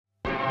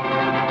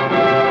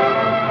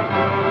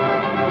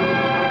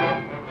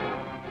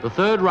The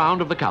third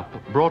round of the Cup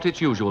brought its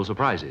usual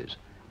surprises.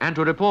 And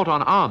to report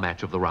on our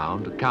match of the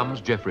round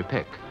comes Geoffrey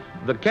Peck.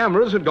 The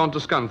cameras had gone to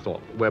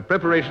Scunthorpe, where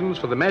preparations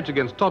for the match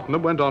against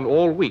Tottenham went on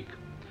all week.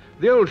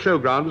 The old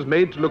showground was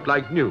made to look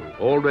like new,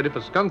 all ready for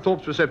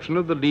Scunthorpe's reception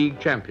of the league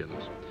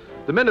champions.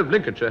 The men of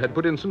Lincolnshire had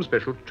put in some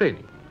special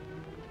training.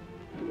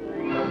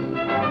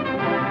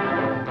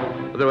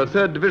 Though a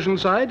third division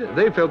side,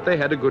 they felt they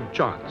had a good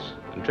chance.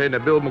 And trainer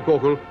Bill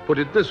Corkhill put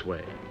it this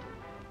way.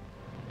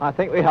 I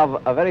think we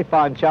have a very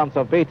fine chance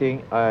of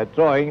beating,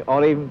 drawing,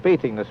 or even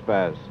beating the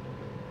Spurs.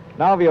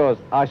 Now, viewers,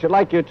 I should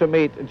like you to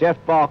meet Jeff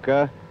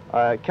Barker,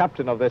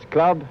 captain of this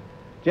club.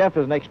 Jeff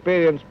is an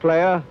experienced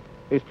player.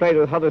 He's played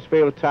with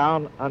Huddersfield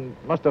Town and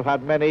must have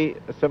had many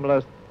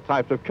similar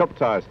types of cup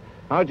ties.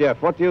 Now,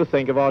 Jeff, what do you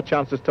think of our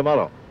chances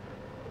tomorrow?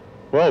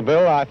 Well,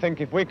 Bill, I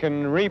think if we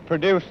can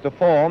reproduce the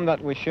form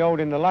that we showed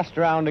in the last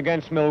round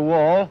against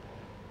Millwall,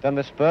 then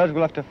the Spurs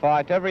will have to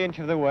fight every inch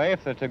of the way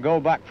if they're to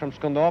go back from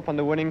Scunthorpe on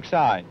the winning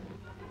side.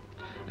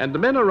 And the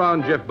men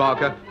around Jeff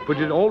Barker put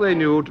in all they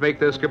knew to make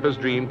their skipper's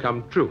dream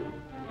come true.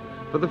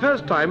 For the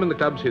first time in the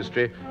club's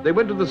history, they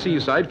went to the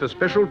seaside for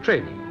special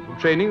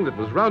training that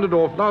was rounded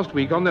off last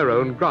week on their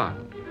own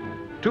ground.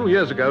 2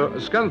 years ago,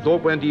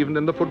 Scunthorpe went even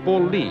in the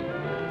Football League.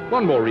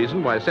 One more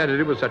reason why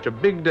Saturday was such a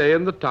big day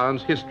in the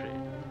town's history.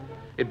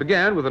 It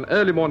began with an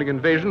early morning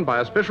invasion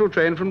by a special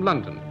train from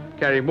London,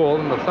 carrying more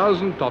than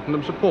 1,000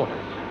 Tottenham supporters.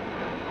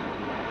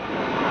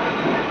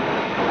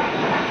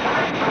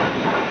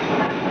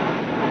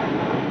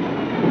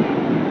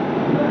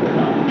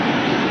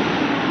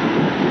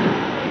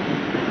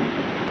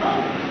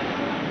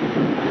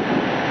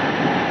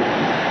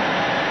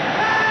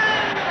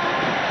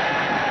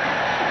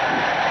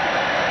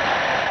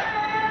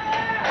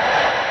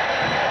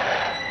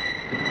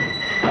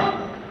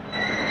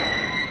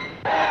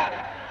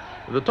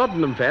 The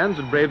Tottenham fans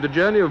had braved a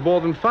journey of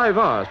more than 5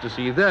 hours to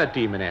see their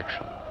team in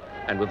action.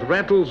 And with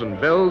rattles and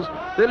bells,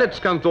 they let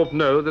Scunthorpe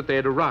know that they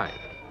had arrived.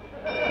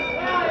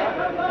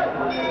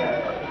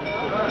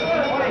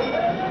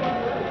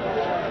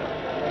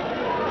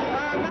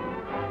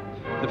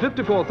 The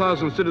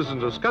 54,000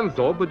 citizens of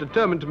Scunthorpe were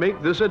determined to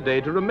make this a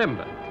day to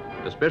remember.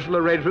 The special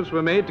arrangements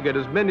were made to get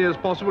as many as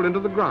possible into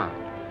the ground.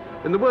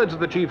 In the words of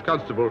the Chief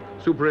Constable,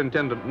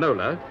 Superintendent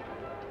Nola,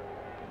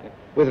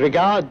 with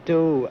regard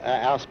to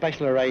our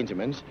special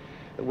arrangements,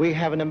 we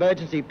have an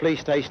emergency police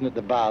station at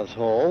the Baths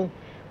Hall.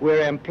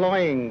 We're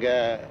employing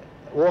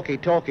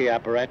walkie-talkie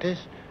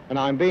apparatus, and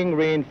I'm being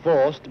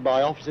reinforced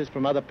by officers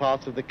from other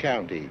parts of the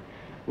county.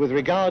 With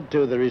regard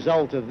to the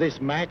result of this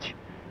match,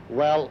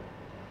 well,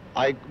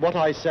 what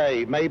I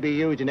say may be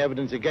used in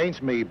evidence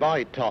against me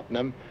by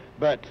Tottenham,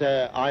 but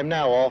I'm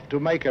now off to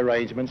make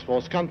arrangements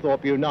for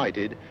Scunthorpe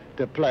United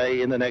to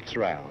play in the next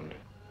round.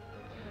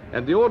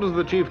 And the orders of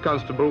the Chief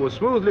Constable were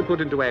smoothly put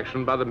into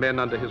action by the men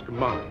under his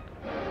command.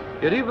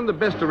 Yet even the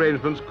best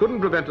arrangements couldn't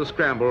prevent a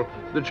scramble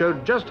that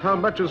showed just how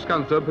much of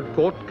Scunthorpe had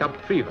caught cup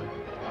fever.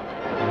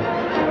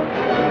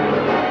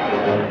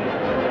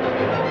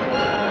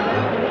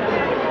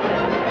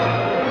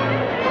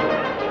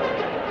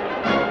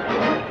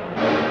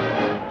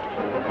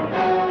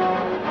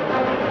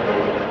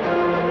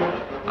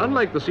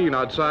 Unlike the scene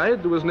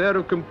outside, there was an air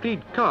of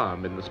complete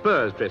calm in the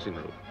Spurs dressing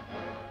room.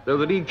 Though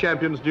the league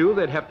champions knew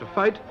they'd have to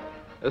fight,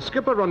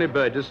 skipper Ronnie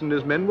Burgess and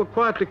his men were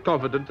quietly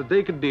confident that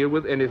they could deal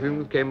with anything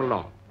that came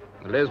along.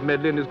 And Les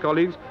Medley and his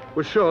colleagues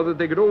were sure that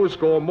they could always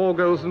score more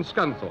goals than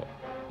Scunthorpe,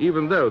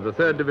 even though the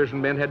third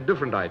division men had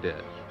different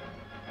ideas.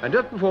 And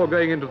just before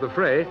going into the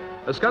fray,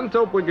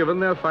 Scunthorpe were given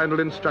their final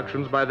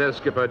instructions by their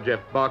skipper Jeff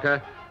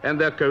Barker and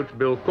their coach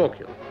Bill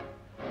Corkhill.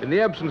 In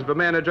the absence of a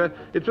manager,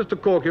 it's Mr.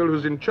 Corkhill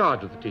who's in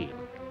charge of the team.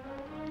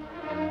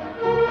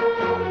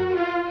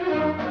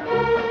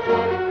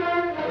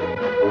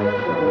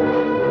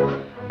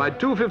 By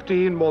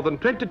 2:15, more than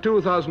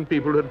 22,000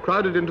 people had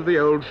crowded into the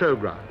old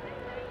showground,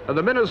 and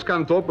the men of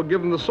Scunthorpe were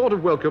given the sort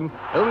of welcome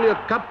only a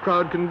cup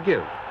crowd can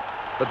give.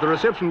 But the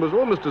reception was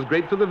almost as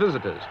great for the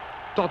visitors,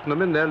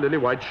 Tottenham in their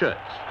lily-white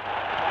shirts.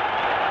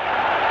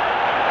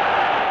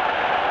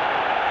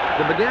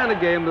 There began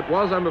a game that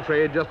was, I'm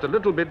afraid, just a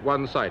little bit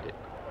one-sided.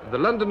 The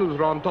Londoners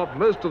were on top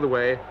most of the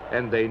way,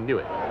 and they knew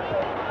it.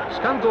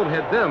 Scunthorpe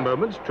had their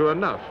moments, true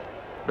enough,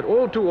 but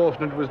all too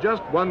often it was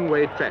just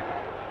one-way traffic.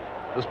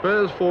 The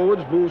Spurs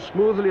forwards moved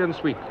smoothly and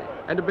sweetly,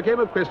 and it became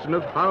a question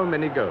of how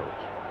many goals.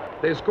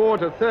 They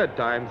scored a third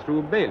time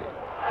through Bailey.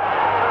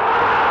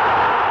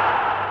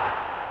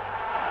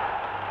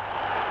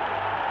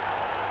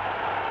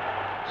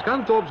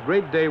 Scunthorpe's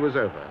great day was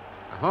over.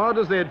 Hard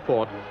as they had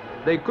fought,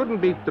 they couldn't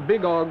beat the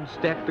big odds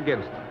stacked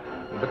against them.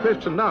 And the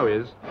question now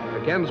is,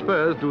 can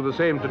Spurs do the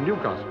same to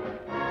Newcastle?